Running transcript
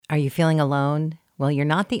Are you feeling alone? Well, you're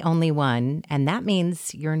not the only one, and that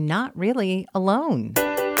means you're not really alone.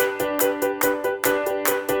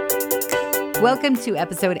 Welcome to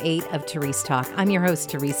episode 8 of Therese Talk. I'm your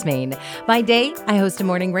host, Therese Main. By day, I host a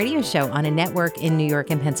morning radio show on a network in New York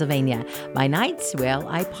and Pennsylvania. By nights, well,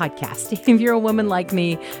 I podcast. If you're a woman like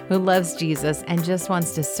me who loves Jesus and just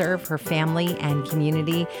wants to serve her family and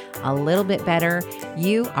community a little bit better,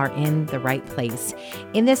 you are in the right place.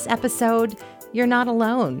 In this episode, you're not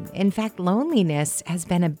alone. In fact, loneliness has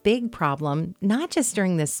been a big problem, not just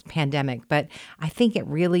during this pandemic, but I think it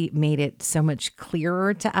really made it so much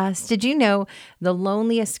clearer to us. Did you know the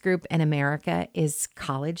loneliest group in America is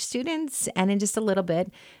college students? And in just a little bit,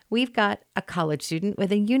 we've got a college student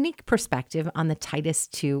with a unique perspective on the Titus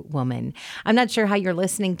II woman. I'm not sure how you're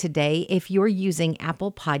listening today, if you're using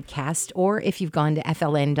Apple Podcast or if you've gone to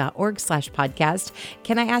fln.org/podcast.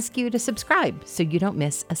 Can I ask you to subscribe so you don't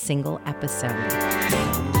miss a single episode?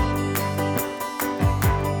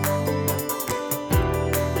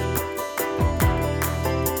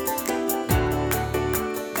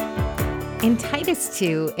 In Titus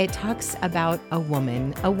 2, it talks about a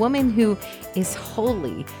woman who is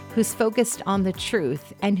holy, who's focused on the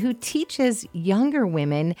truth, and who teaches younger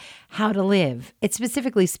women how to live. It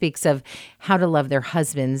specifically speaks of how to love their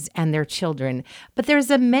husbands and their children. But there's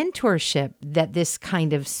a mentorship that this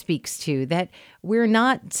kind of speaks to, that we're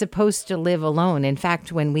not supposed to live alone. In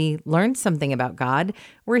fact, when we learn something about God,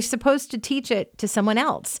 we're supposed to teach it to someone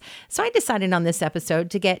else. So I decided on this episode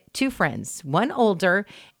to get two friends, one older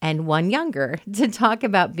and one younger, to talk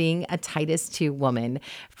about being a Titus II woman.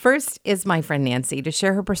 First is my friend Nancy to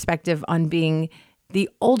share her perspective on being the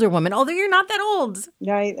older woman, although you're not that old.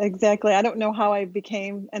 Right, exactly. I don't know how I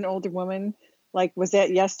became an older woman. Like, was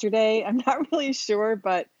that yesterday? I'm not really sure,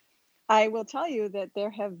 but I will tell you that there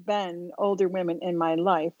have been older women in my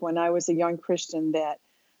life when I was a young Christian that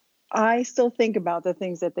I still think about the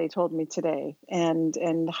things that they told me today and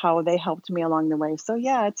how they helped me along the way. So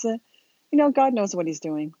yeah, God knows what he's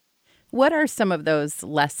doing. What are some of those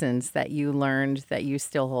lessons that you learned that you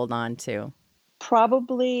still hold on to?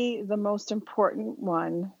 Probably the most important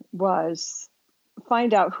one was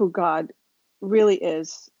find out who God really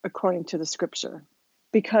is according to the scripture.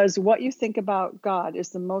 Because what you think about God is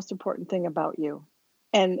the most important thing about you.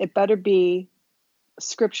 And it better be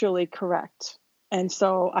scripturally correct. And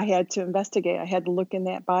so I had to investigate. I had to look in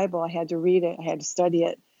that Bible. I had to read it. I had to study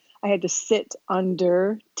it. I had to sit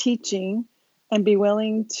under teaching and be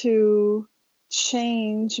willing to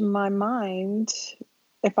change my mind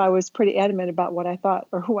if I was pretty adamant about what I thought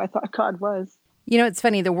or who I thought God was. You know, it's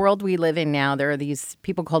funny, the world we live in now, there are these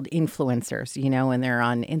people called influencers, and they're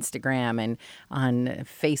on Instagram and on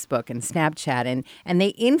Facebook and Snapchat, and they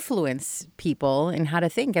influence people in how to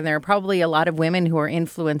think. And there are probably a lot of women who are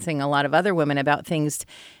influencing a lot of other women about things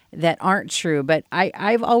that aren't true. But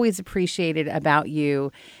I've always appreciated about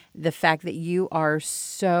you the fact that you are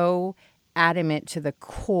so adamant to the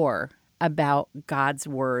core about God's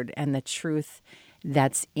word and the truth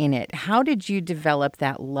that's in it. How did you develop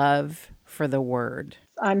that love for the word?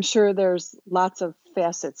 I'm sure there's lots of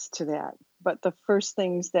facets to that, but the first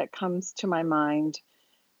things that comes to my mind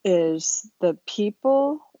is the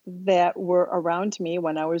people that were around me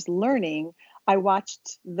when I was learning. I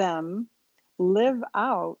watched them live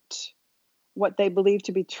out what they believed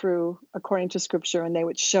to be true according to scripture, and they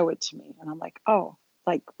would show it to me. And I'm like, oh,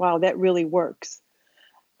 wow, that really works.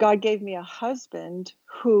 God gave me a husband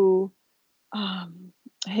who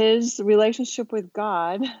his relationship with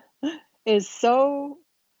God is so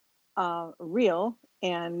real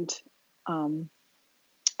and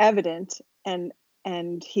evident, and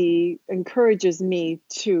he encourages me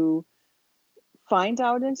to find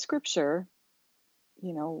out in scripture,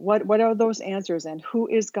 what are those answers and who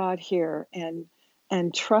is God here,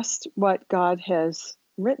 and trust what God has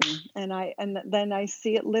written, and then I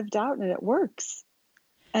see it lived out and it works,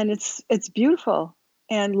 and it's beautiful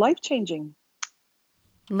and life-changing.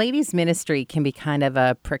 Ladies' ministry can be kind of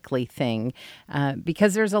a prickly thing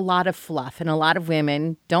because there's a lot of fluff, and a lot of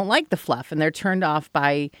women don't like the fluff, and they're turned off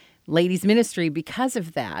by ladies' ministry because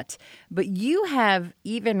of that. But you have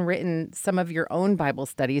even written some of your own Bible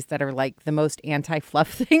studies that are like the most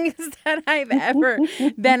anti-fluff things that I've ever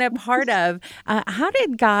been a part of. How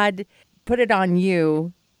did God put it on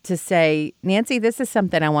you to say, Nancy, this is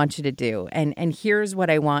something I want you to do. And here's what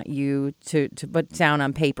I want you to put down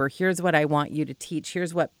on paper. Here's what I want you to teach.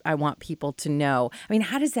 Here's what I want people to know. I mean,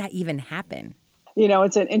 how does that even happen?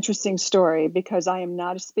 It's an interesting story because I am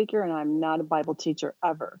not a speaker and I'm not a Bible teacher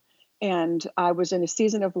ever. And I was in a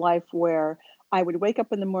season of life where I would wake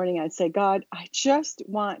up in the morning, I'd say, God, I just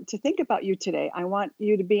want to think about you today. I want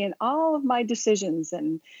you to be in all of my decisions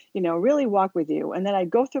and, really walk with you. And then I'd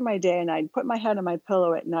go through my day and I'd put my head on my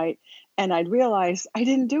pillow at night and I'd realize I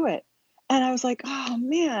didn't do it. And I was like, oh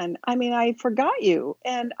man, I mean, I forgot you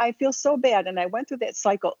and I feel so bad. And I went through that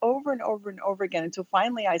cycle over and over and over again until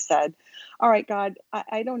finally I said, all right, God,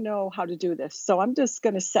 I don't know how to do this. So I'm just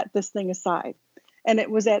going to set this thing aside. And it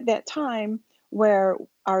was at that time where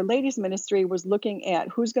our ladies ministry was looking at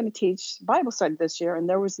who's going to teach Bible study this year. And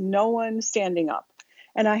there was no one standing up.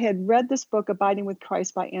 And I had read this book, Abiding with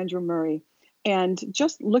Christ by Andrew Murray. And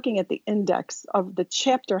just looking at the index of the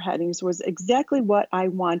chapter headings was exactly what I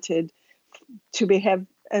wanted to have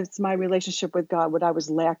as my relationship with God, what I was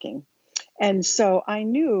lacking. And so I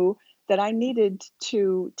knew that I needed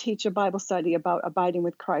to teach a Bible study about abiding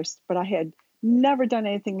with Christ, but I had never done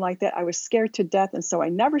anything like that. I was scared to death. And so I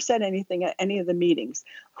never said anything at any of the meetings.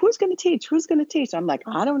 Who's going to teach? Who's going to teach? I'm like,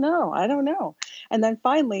 I don't know. And then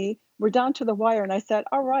finally, we're down to the wire. And I said,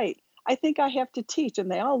 all right, I think I have to teach. And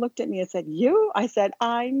they all looked at me and said, you? I said,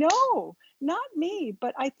 I know, not me,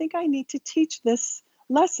 but I think I need to teach this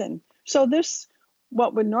lesson. So this,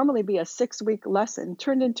 what would normally be a 6-week lesson,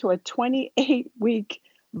 turned into a 28-week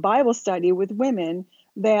Bible study with women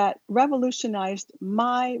that revolutionized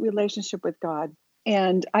my relationship with God.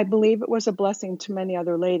 And I believe it was a blessing to many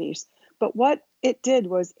other ladies. But what it did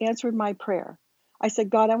was answered my prayer. I said,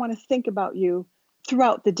 God, I want to think about you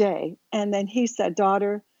throughout the day. And then he said,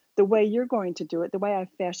 daughter, the way you're going to do it, the way I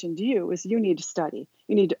fashioned you, is you need to study.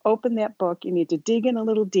 You need to open that book. You need to dig in a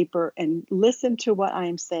little deeper and listen to what I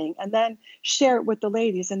am saying and then share it with the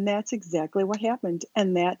ladies. And that's exactly what happened.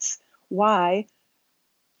 And that's why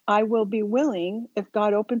I will be willing, if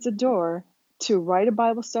God opens a door, to write a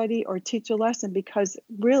Bible study or teach a lesson, because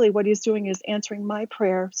really what he's doing is answering my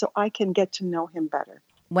prayer so I can get to know him better.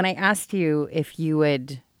 When I asked you if you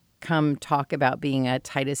would come talk about being a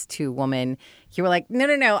Titus 2 woman, you were like,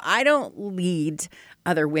 no, I don't lead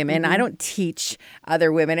other women. I don't teach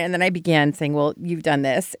other women. And then I began saying, well, you've done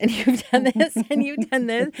this and you've done this and you've done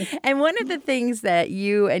this. And one of the things that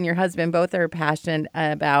you and your husband both are passionate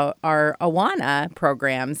about are Awana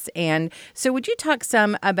programs. And so would you talk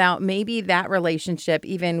some about maybe that relationship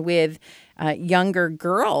even with younger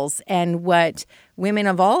girls and what women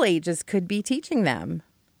of all ages could be teaching them?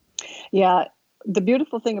 Yeah. The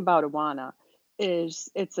beautiful thing about Awana is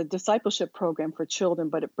it's a discipleship program for children,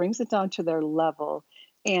 but it brings it down to their level.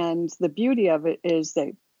 And the beauty of it is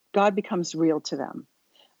that God becomes real to them.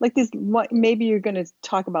 Like this, maybe you're going to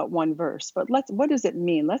talk about one verse, but what does it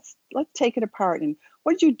mean? Let's take it apart. And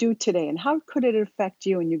what did you do today? And how could it affect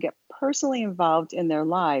you? And you get personally involved in their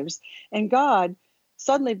lives. And God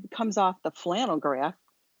suddenly comes off the flannel graph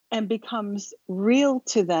and becomes real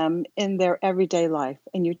to them in their everyday life.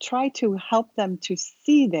 And you try to help them to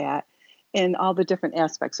see that in all the different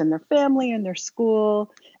aspects in their family and their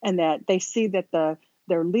school, and that they see that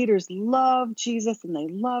their leaders love Jesus and they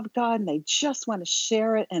love God and they just want to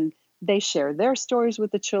share it, and they share their stories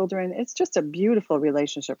with the children. It's just a beautiful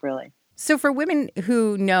relationship, really. So for women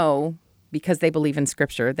who know, because they believe in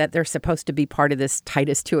Scripture, that they're supposed to be part of this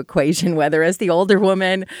Titus 2 equation, whether as the older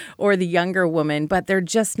woman or the younger woman, but they're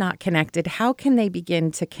just not connected, how can they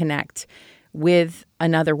begin to connect with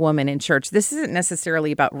another woman in church? This isn't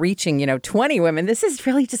necessarily about reaching, 20 women. This is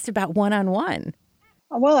really just about one-on-one.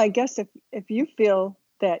 Well, I guess if you feel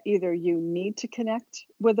that either you need to connect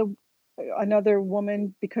with another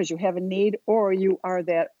woman because you have a need, or you are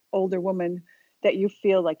that older woman that you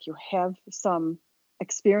feel like you have some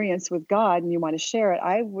experience with God and you want to share it,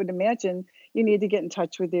 I would imagine you need to get in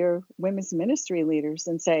touch with your women's ministry leaders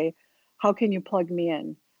and say, how can you plug me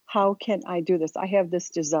in? How can I do this? I have this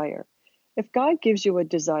desire. If God gives you a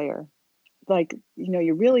desire, like,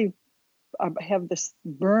 you really have this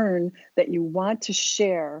burn that you want to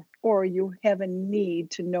share, or you have a need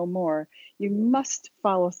to know more, you must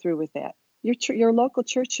follow through with that. Your local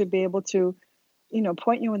church should be able to,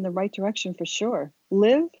 point you in the right direction for sure.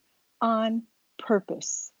 Live on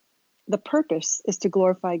purpose. The purpose is to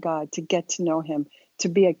glorify God, to get to know him, to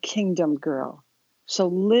be a kingdom girl. So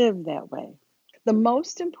live that way. The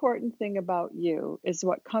most important thing about you is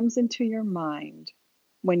what comes into your mind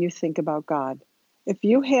when you think about God. If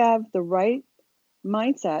you have the right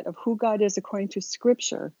mindset of who God is according to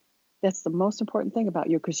Scripture, that's the most important thing about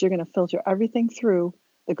you, because you're going to filter everything through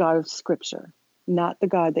the God of Scripture, not the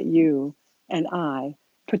God that you and I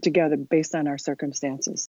put together based on our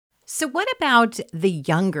circumstances. So, what about the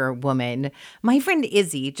younger woman? My friend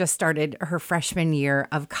Izzy just started her freshman year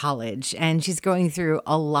of college and she's going through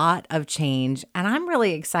a lot of change. And I'm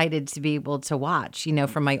really excited to be able to watch,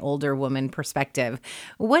 from my older woman perspective.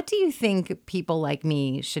 What do you think people like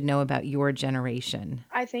me should know about your generation?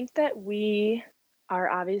 I think that we are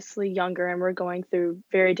obviously younger and we're going through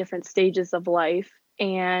very different stages of life.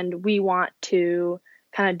 And we want to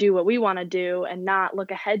kind of do what we want to do and not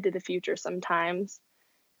look ahead to the future sometimes.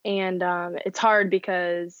 And it's hard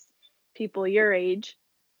because people your age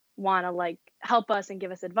want to like help us and give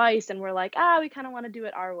us advice. And we're like, we kind of want to do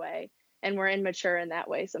it our way. And we're immature in that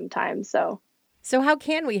way sometimes. So how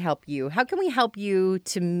can we help you? How can we help you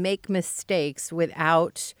to make mistakes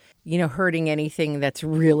without, hurting anything that's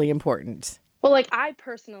really important? Well, like I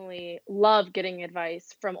personally love getting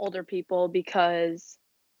advice from older people because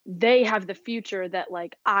they have the future that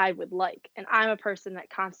like I would like. And I'm a person that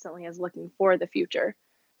constantly is looking for the future.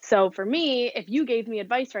 So for me, if you gave me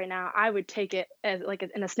advice right now, I would take it as like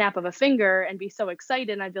in a snap of a finger and be so excited.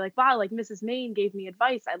 And I'd be like, wow, like Mrs. Main gave me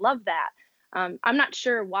advice. I love that. I'm not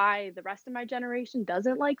sure why the rest of my generation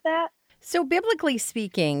doesn't like that. So, biblically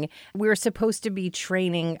speaking, we're supposed to be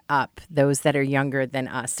training up those that are younger than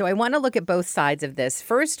us. So, I want to look at both sides of this.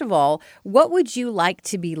 First of all, what would you like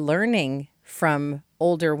to be learning from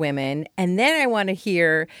older women? And then I want to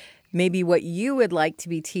hear maybe what you would like to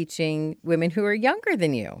be teaching women who are younger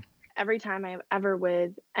than you. Every time I'm ever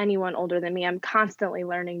with anyone older than me, I'm constantly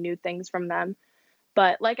learning new things from them.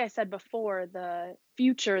 But like I said before, the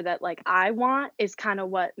future that like I want is kind of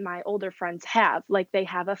what my older friends have. Like they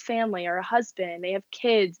have a family or a husband, they have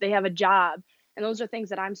kids, they have a job. And those are things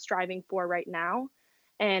that I'm striving for right now.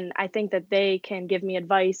 And I think that they can give me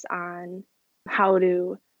advice on how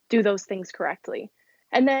to do those things correctly.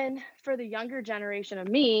 And then for the younger generation of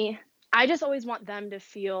me, I just always want them to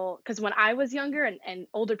feel, because when I was younger and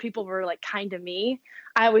older people were like kind to me,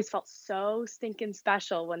 I always felt so stinking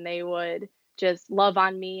special when they would just love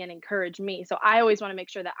on me and encourage me. So I always want to make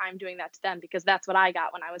sure that I'm doing that to them because that's what I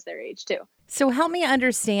got when I was their age too. So help me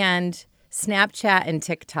understand Snapchat and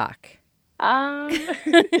TikTok. So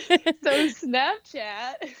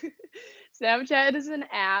Snapchat is an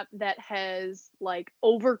app that has like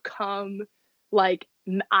overcome like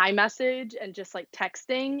iMessage and just like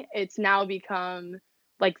texting. It's now become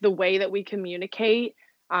like the way that we communicate.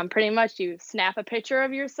 Pretty much you snap a picture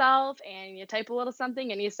of yourself and you type a little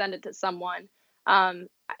something and you send it to someone. I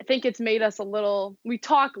think it's made us we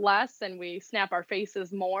talk less and we snap our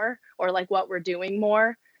faces more or like what we're doing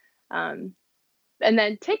more. And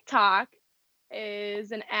then TikTok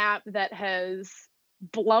is an app that has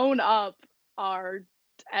blown up our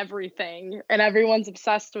everything and everyone's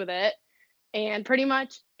obsessed with it. And pretty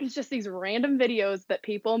much it's just these random videos that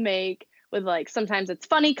people make with like, sometimes it's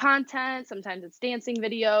funny content, sometimes it's dancing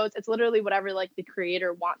videos. It's literally whatever like the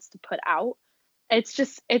creator wants to put out. It's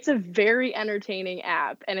a very entertaining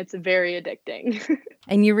app and it's very addicting.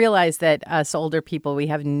 And you realize that us older people, we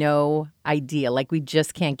have no idea. Like we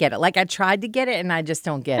just can't get it. Like I tried to get it and I just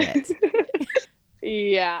don't get it.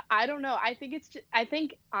 Yeah, I don't know. I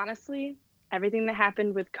think honestly, everything that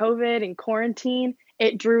happened with COVID and quarantine,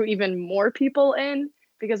 it drew even more people in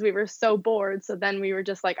because we were so bored. So then we were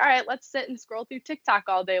just like, all right, let's sit and scroll through TikTok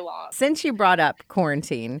all day long. Since you brought up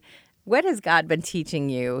quarantine, what has God been teaching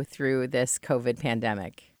you through this COVID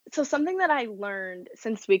pandemic? So something that I learned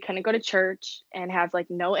since we couldn't go to church and have like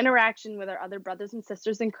no interaction with our other brothers and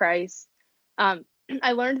sisters in Christ,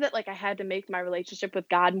 I learned that like I had to make my relationship with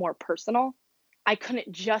God more personal. I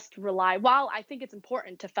couldn't just rely, while I think it's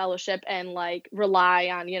important to fellowship and like rely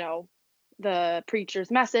on, the preacher's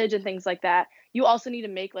message and things like that, you also need to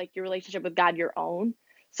make like your relationship with God your own.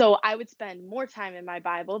 So I would spend more time in my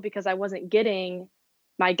Bible because I wasn't getting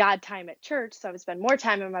my God time at church. So I would spend more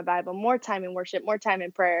time in my Bible, more time in worship, more time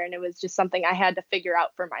in prayer. And it was just something I had to figure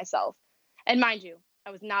out for myself. And mind you, I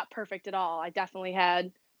was not perfect at all. I definitely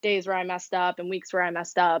had days where I messed up and weeks where I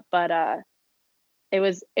messed up, but it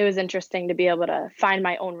was interesting to be able to find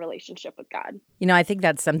my own relationship with God. I think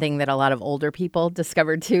that's something that a lot of older people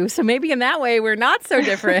discovered too. So maybe in that way, we're not so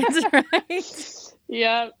different, right?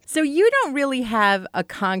 Yeah. So you don't really have a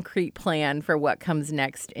concrete plan for what comes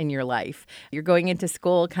next in your life. You're going into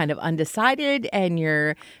school kind of undecided and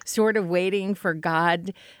you're sort of waiting for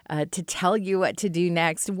God to tell you what to do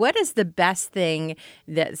next. What is the best thing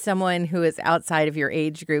that someone who is outside of your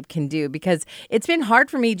age group can do? Because it's been hard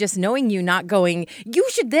for me just knowing you not going, you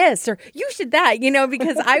should this or you should that,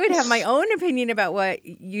 because I would have my own opinion about what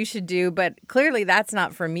you should do. But clearly that's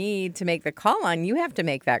not for me to make the call on. You have to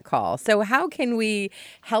make that call. So how can we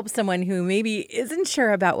help someone who maybe isn't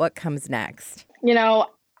sure about what comes next?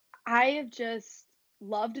 I have just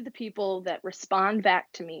loved the people that respond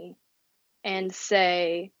back to me and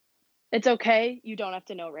say, it's okay, you don't have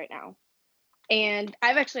to know right now. And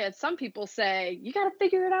I've actually had some people say, you got to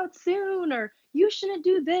figure it out soon, or you shouldn't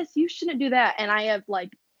do this, you shouldn't do that. And I have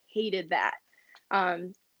like hated that.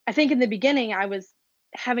 I think in the beginning, I was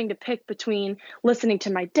having to pick between listening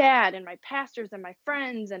to my dad and my pastors and my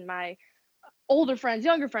friends and my older friends,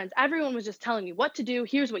 younger friends. Everyone was just telling me what to do.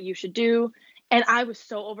 Here's what you should do. And I was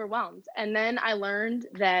so overwhelmed. And then I learned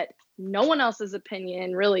that no one else's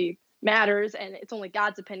opinion really matters, and it's only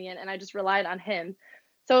God's opinion. And I just relied on him.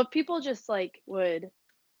 So if people just like would,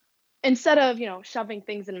 instead of, shoving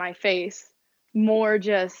things in my face, more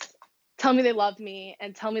just tell me they love me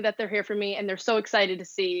and tell me that they're here for me and they're so excited to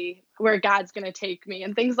see where God's going to take me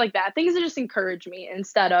and things like that. Things that just encourage me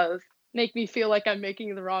instead of make me feel like I'm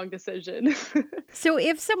making the wrong decision. So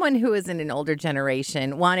if someone who is in an older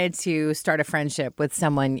generation wanted to start a friendship with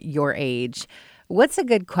someone your age, what's a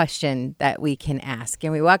good question that we can ask?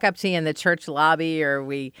 Can we walk up to you in the church lobby, or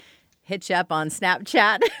we hit you up on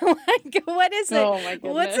Snapchat? Like, what is it? Oh my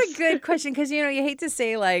goodness. What's a good question? Because, you hate to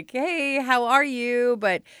say like, hey, how are you?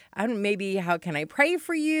 But maybe how can I pray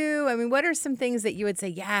for you? I mean, what are some things that you would say,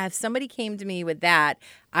 yeah, if somebody came to me with that,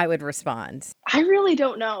 I would respond? I really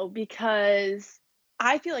don't know, because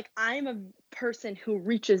I feel like I'm a person who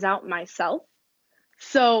reaches out myself.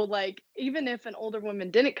 So like, even if an older woman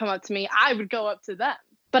didn't come up to me, I would go up to them.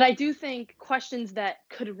 But I do think questions that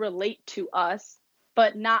could relate to us,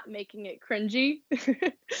 but not making it cringy.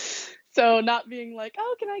 So not being like,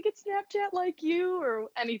 oh, can I get Snapchat like you, or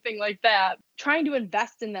anything like that. Trying to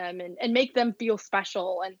invest in them and make them feel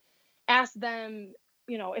special, and ask them,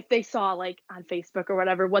 if they saw like on Facebook or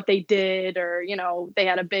whatever, what they did, or, they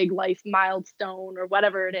had a big life milestone or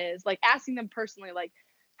whatever it is, like asking them personally, like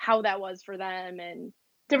how that was for them and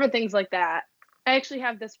different things like that. I actually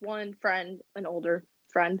have this one friend, an older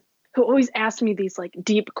friend, who always asks me these like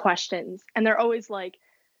deep questions, and they're always like,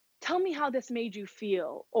 tell me how this made you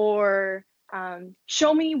feel, or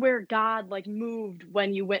show me where God like moved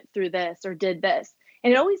when you went through this or did this.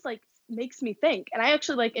 And it always like makes me think. And I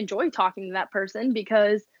actually like enjoy talking to that person,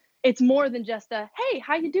 because it's more than just a, hey,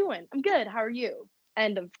 how you doing? I'm good. How are you?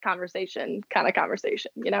 End of conversation kind of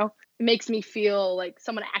conversation, It makes me feel like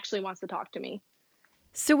someone actually wants to talk to me.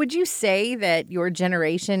 So would you say that your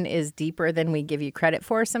generation is deeper than we give you credit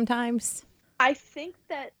for sometimes? I think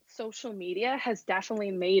that social media has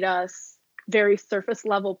definitely made us very surface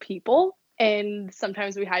level people. And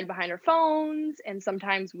sometimes we hide behind our phones, and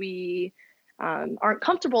sometimes we aren't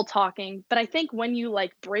comfortable talking. But I think when you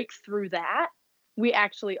like break through that, we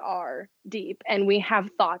actually are deep, and we have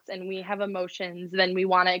thoughts and we have emotions, then we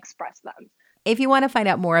want to express them. If you want to find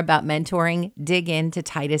out more about mentoring, dig into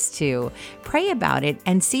Titus 2. Pray about it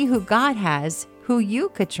and see who God has, who you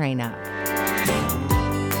could train up.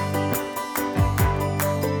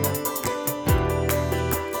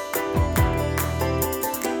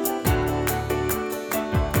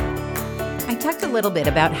 A little bit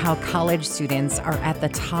about how college students are at the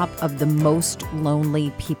top of the most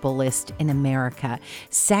lonely people list in America.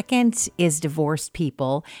 Second is divorced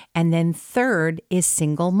people, and then third is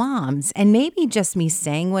single moms. And maybe just me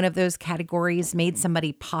saying one of those categories made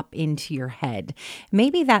somebody pop into your head.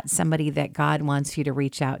 Maybe that's somebody that God wants you to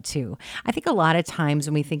reach out to. I think a lot of times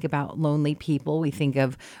when we think about lonely people, we think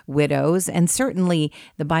of widows, and certainly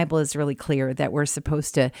the Bible is really clear that we're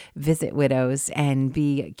supposed to visit widows and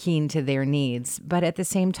be keen to their needs. But at the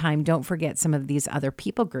same time, don't forget some of these other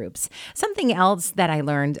people groups. Something else that I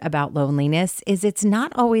learned about loneliness is it's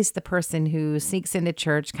not always the person who sneaks into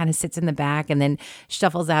church, kind of sits in the back, and then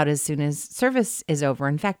shuffles out as soon as service is over.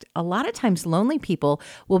 In fact, a lot of times lonely people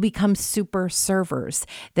will become super servers,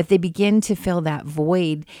 that they begin to fill that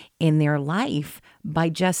void in their life by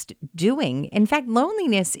just doing. In fact,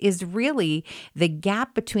 loneliness is really the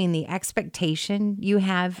gap between the expectation you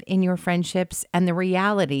have in your friendships and the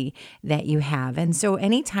reality that you have. And so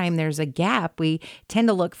anytime there's a gap, we tend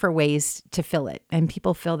to look for ways to fill it. And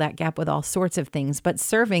people fill that gap with all sorts of things, but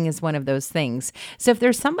serving is one of those things. So if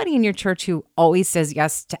there's somebody in your church who always says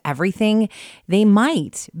yes to everything, they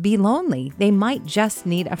might be lonely. They might just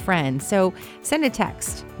need a friend. So send a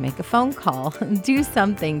text, make a phone call, do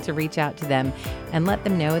something to reach out to them and let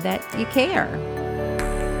them know that you care.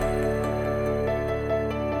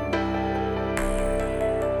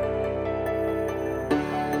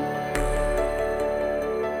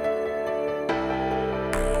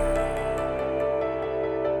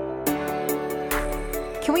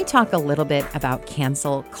 Can Can we talk a little bit about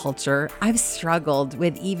cancel culture? I've struggled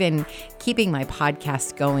with even keeping my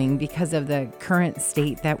podcast going because of the current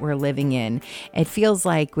state that we're living in. It feels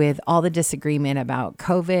like with all the disagreement about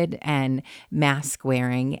COVID and mask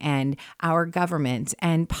wearing and our government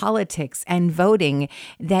and politics and voting,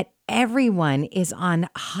 that everyone is on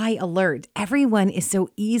high alert. Everyone is so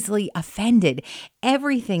easily offended.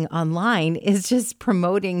 Everything online is just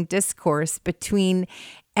promoting discourse between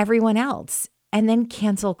everyone else. And then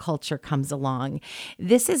cancel culture comes along.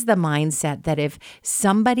 This is the mindset that if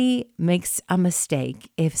somebody makes a mistake,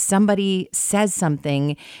 if somebody says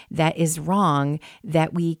something that is wrong,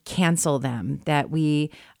 that we cancel them, that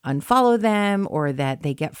we unfollow them, or that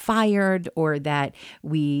they get fired, or that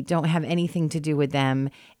we don't have anything to do with them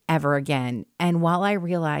ever again. And while I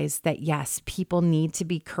realize that, yes, people need to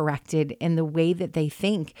be corrected in the way that they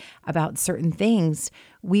think about certain things,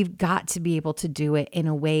 we've got to be able to do it in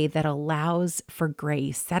a way that allows for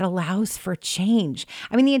grace, that allows for change.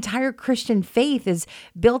 I mean, the entire Christian faith is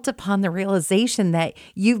built upon the realization that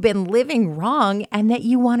you've been living wrong and that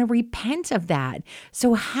you want to repent of that.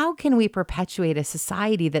 So how can we perpetuate a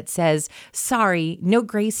society that says, sorry, no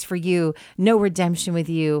grace for you, no redemption with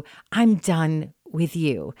you, I'm done with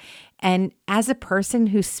you? And as a person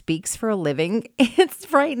who speaks for a living, it's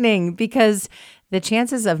frightening because the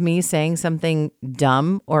chances of me saying something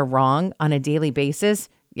dumb or wrong on a daily basis,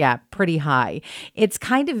 yeah, pretty high. It's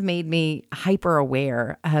kind of made me hyper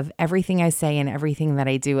aware of everything I say and everything that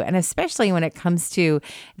I do. And especially when it comes to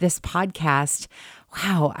this podcast,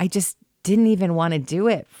 wow, I just didn't even want to do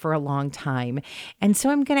it for a long time. And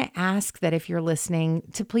so I'm going to ask that if you're listening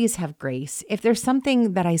to please have grace. If there's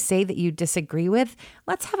something that I say that you disagree with,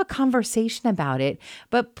 let's have a conversation about it.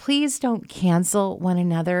 But please don't cancel one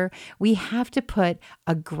another. We have to put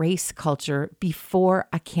a grace culture before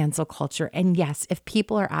a cancel culture. And yes, if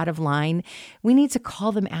people are out of line, we need to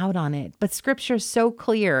call them out on it. But scripture is so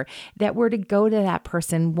clear that we're to go to that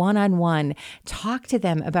person one-on-one, talk to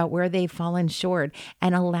them about where they've fallen short,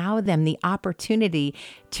 and allow them the opportunity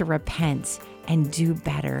to repent and do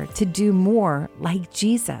better, to do more like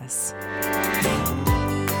Jesus.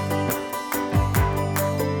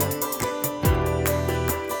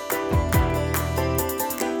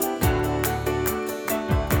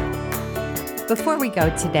 Before we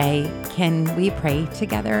go today, can we pray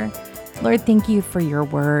together? Lord, thank you for your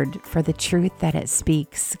word, for the truth that it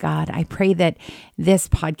speaks. God, I pray that this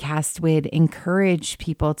podcast would encourage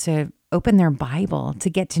people to open their Bible, to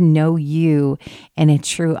get to know you in a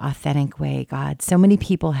true, authentic way, God. So many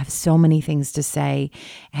people have so many things to say,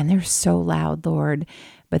 and they're so loud, Lord.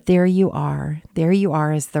 But there you are. There you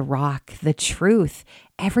are as the rock, the truth,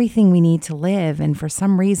 everything we need to live. And for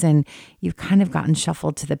some reason, you've kind of gotten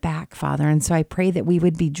shuffled to the back, Father. And so I pray that we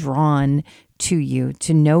would be drawn to you,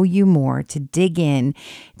 to know you more, to dig in,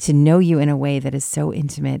 to know you in a way that is so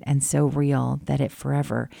intimate and so real that it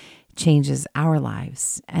forever changes our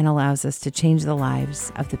lives and allows us to change the lives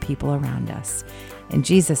of the people around us. In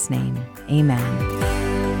Jesus' name, amen.